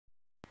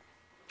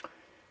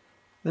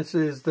This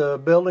is the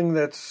building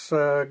that's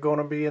going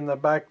to be in the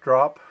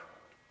backdrop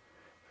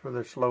for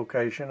this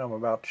location I'm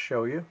about to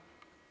show you.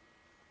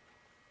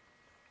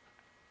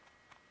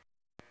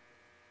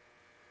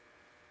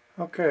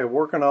 Okay,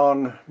 working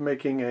on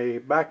making a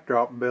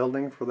backdrop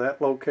building for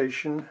that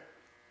location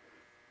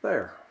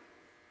there.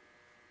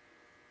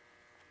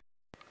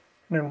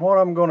 And what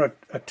I'm going to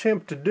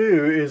attempt to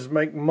do is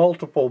make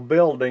multiple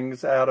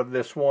buildings out of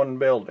this one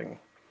building.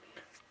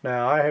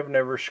 Now, I have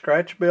never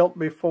scratch built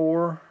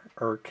before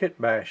or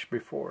Kitbash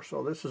before,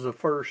 so this is a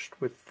first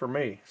for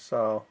me.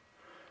 So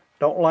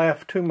don't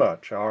laugh too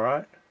much,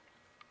 alright?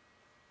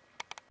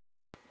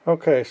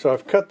 Okay, so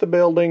I've cut the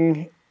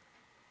building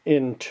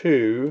in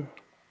two,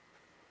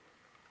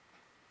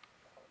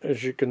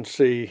 as you can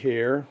see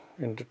here,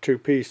 into two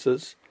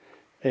pieces,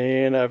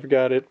 and I've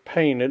got it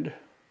painted.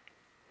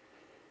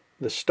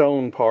 The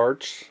stone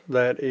parts,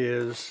 that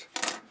is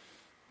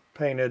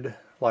painted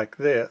like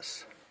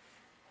this,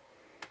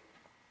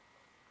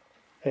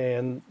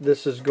 and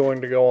this is going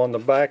to go on the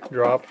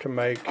backdrop to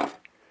make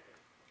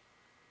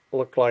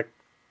look like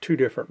two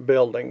different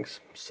buildings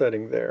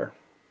sitting there.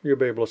 You'll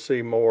be able to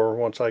see more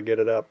once I get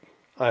it up,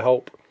 I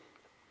hope.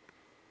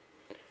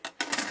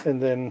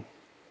 And then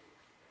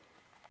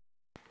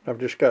I've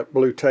just got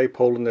blue tape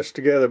holding this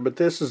together, but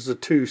this is the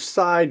two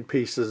side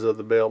pieces of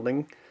the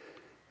building.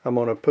 I'm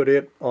going to put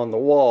it on the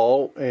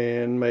wall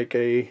and make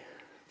a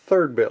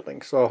third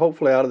building. So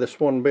hopefully out of this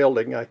one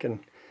building I can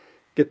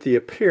get the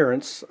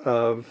appearance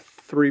of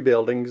three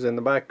buildings in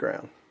the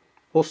background.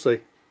 We'll see.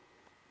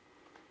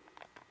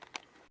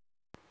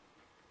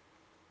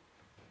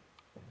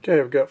 Okay,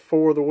 I've got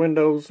four of the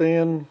windows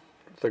in,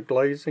 the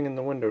glazing and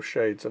the window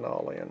shades and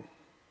all in.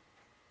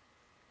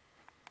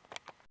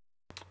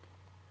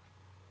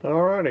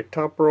 Alrighty,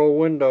 top row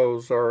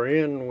windows are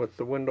in with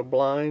the window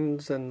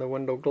blinds and the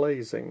window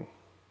glazing.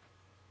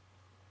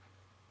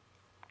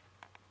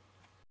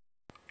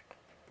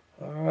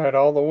 Alright,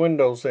 all the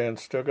windows in,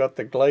 still got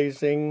the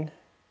glazing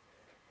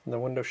and the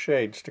window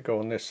shades to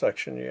go in this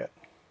section yet.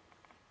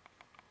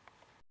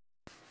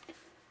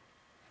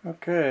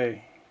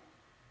 Okay,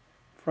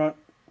 front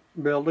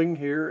building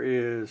here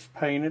is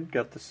painted,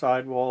 got the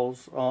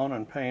sidewalls on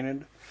and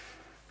painted.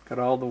 Got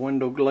all the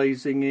window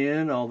glazing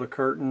in, all the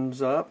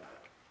curtains up.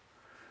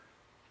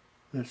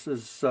 This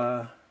is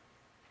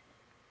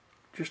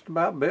just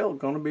about built,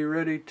 going to be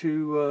ready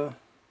to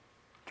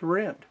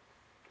rent.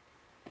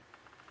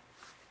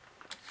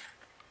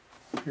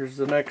 Here's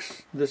the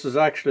next. This is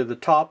actually the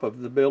top of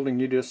the building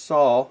you just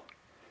saw,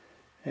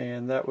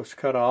 and that was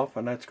cut off,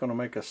 and that's going to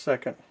make a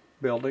second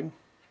building.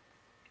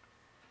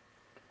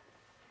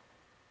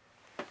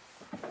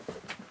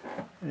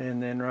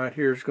 And then right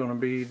here is going to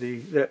be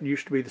that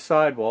used to be the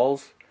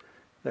sidewalls.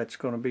 That's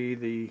going to be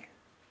the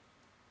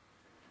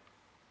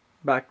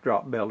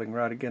backdrop building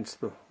right against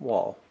the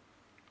wall.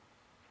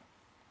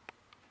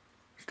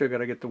 Still got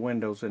to get the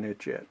windows in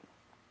it yet.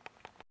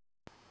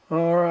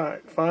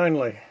 Alright,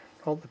 finally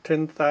all the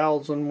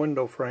 10,000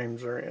 window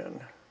frames are in.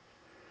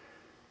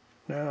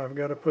 Now I've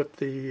got to put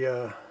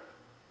the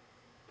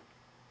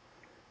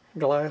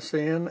glass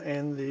in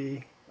and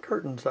the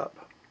curtains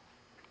up,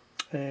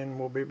 and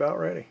we'll be about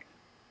ready.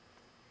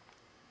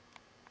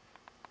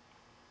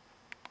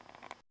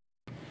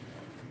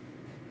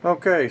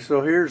 Okay,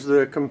 so here's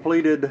the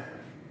completed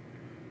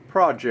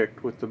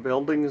project with the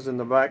buildings in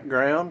the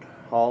background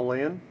all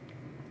in.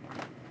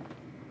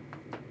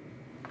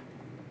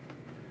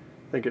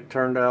 I think it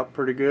turned out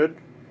pretty good.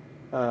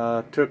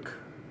 Took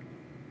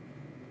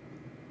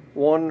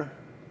one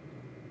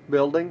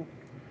building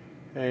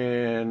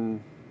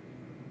and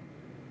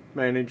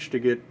managed to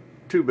get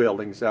two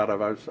buildings out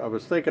of it. I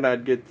was thinking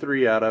I'd get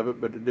three out of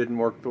it, but it didn't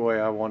work the way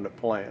I wanted to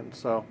plan.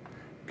 So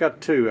got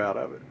two out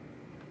of it.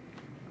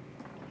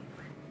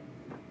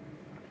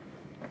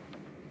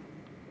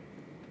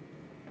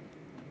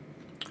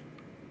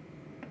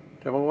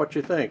 Tell me what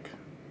you think.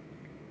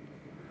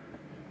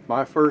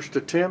 My first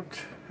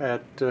attempt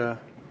at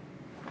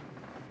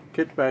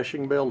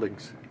kit-bashing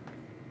buildings.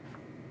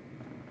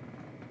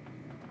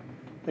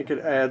 I think it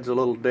adds a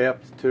little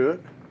depth to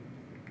it.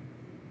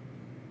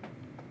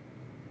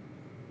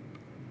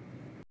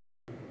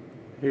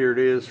 Here it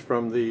is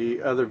from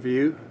the other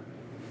view.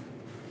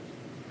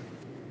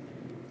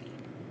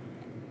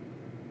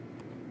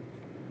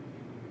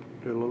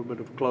 Do a little bit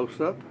of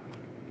close-up.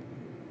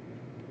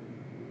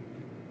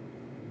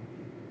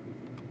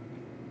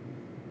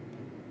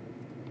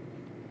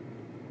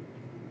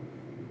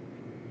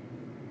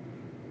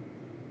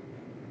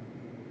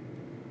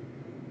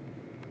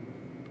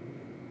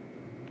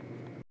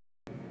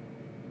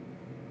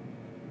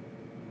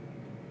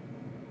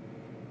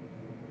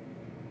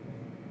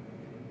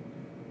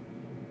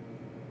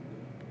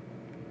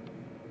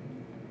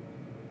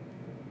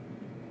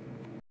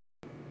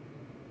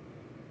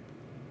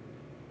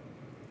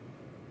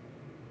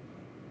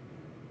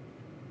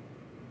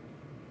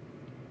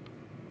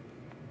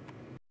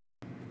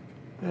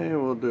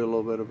 And we'll do a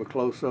little bit of a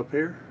close-up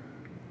here.